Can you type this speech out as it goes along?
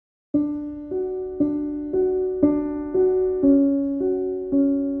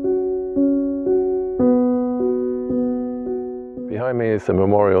me is the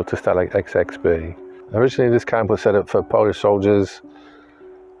memorial to Stalag XXB. Originally this camp was set up for Polish soldiers.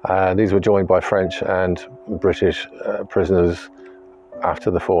 These were joined by French and British prisoners after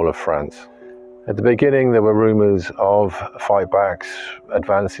the fall of France. At the beginning there were rumours of fightbacks,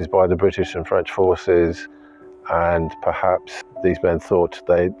 advances by the British and French forces, and perhaps these men thought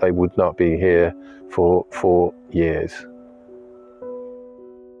they would not be here for 4 years.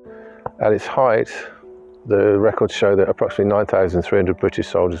 At its height, the records show that approximately 9,300 British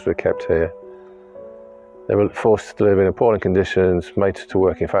soldiers were kept here. They were forced to live in appalling conditions, made to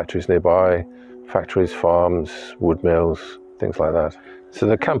work in factories nearby, factories, farms, wood mills, things like that. So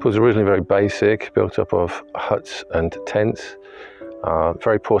the camp was originally very basic, built up of huts and tents,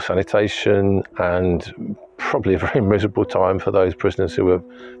 very poor sanitation, and probably a very miserable time for those prisoners who were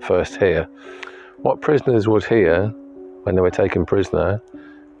first here. What prisoners would hear when they were taken prisoner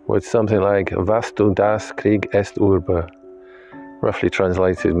was something like "Was du das, Krieg ist urbe." Roughly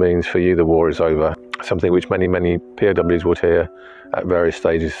translated means "for you the war is over," something which many POWs would hear at various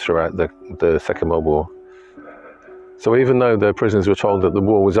stages throughout the Second World War. So even though the prisoners were told that the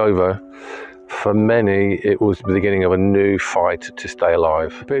war was over, for many it was the beginning of a new fight to stay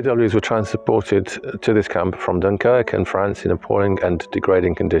alive. POWs were transported to this camp from Dunkirk and France in appalling and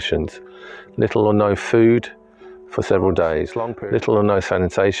degrading conditions. Little or no food for several days, little or no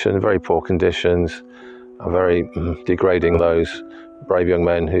sanitation, very poor conditions, very degrading those brave young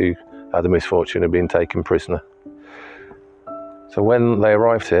men who had the misfortune of being taken prisoner. So when they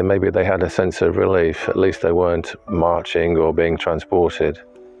arrived here, maybe they had a sense of relief. At least they weren't marching or being transported.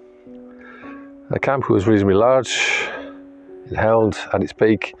 The camp was reasonably large. It held at its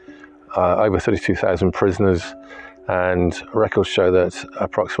peak over 32,000 prisoners, and records show that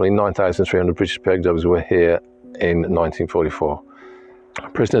approximately 9,300 British POWs were here in 1944.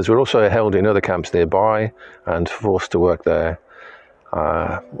 Prisoners were also held in other camps nearby and forced to work there,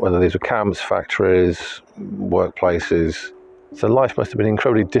 whether these were camps, factories, workplaces. So life must have been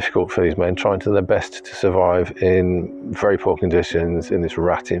incredibly difficult for these men, trying to their best to survive in very poor conditions in this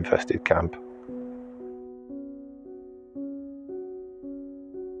rat-infested camp.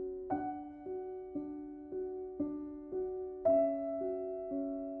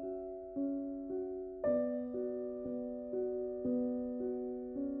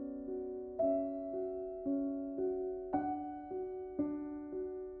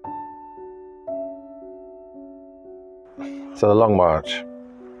 So the Long March.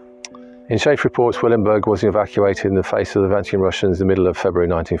 In Shafe reports, Willenberg was evacuated in the face of the advancing Russians in the middle of February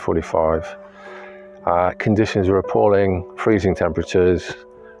 1945. Conditions were appalling, freezing temperatures,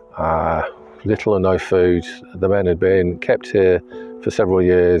 little or no food. The men had been kept here for several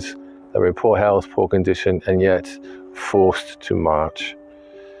years. They were in poor health, poor condition, and yet forced to march.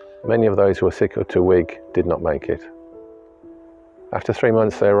 Many of those who were sick or too weak did not make it. After 3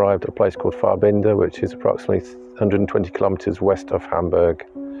 months, they arrived at a place called Farbinde, which is approximately 120 kilometers west of Hamburg.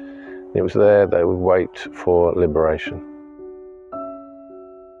 It was there they would wait for liberation.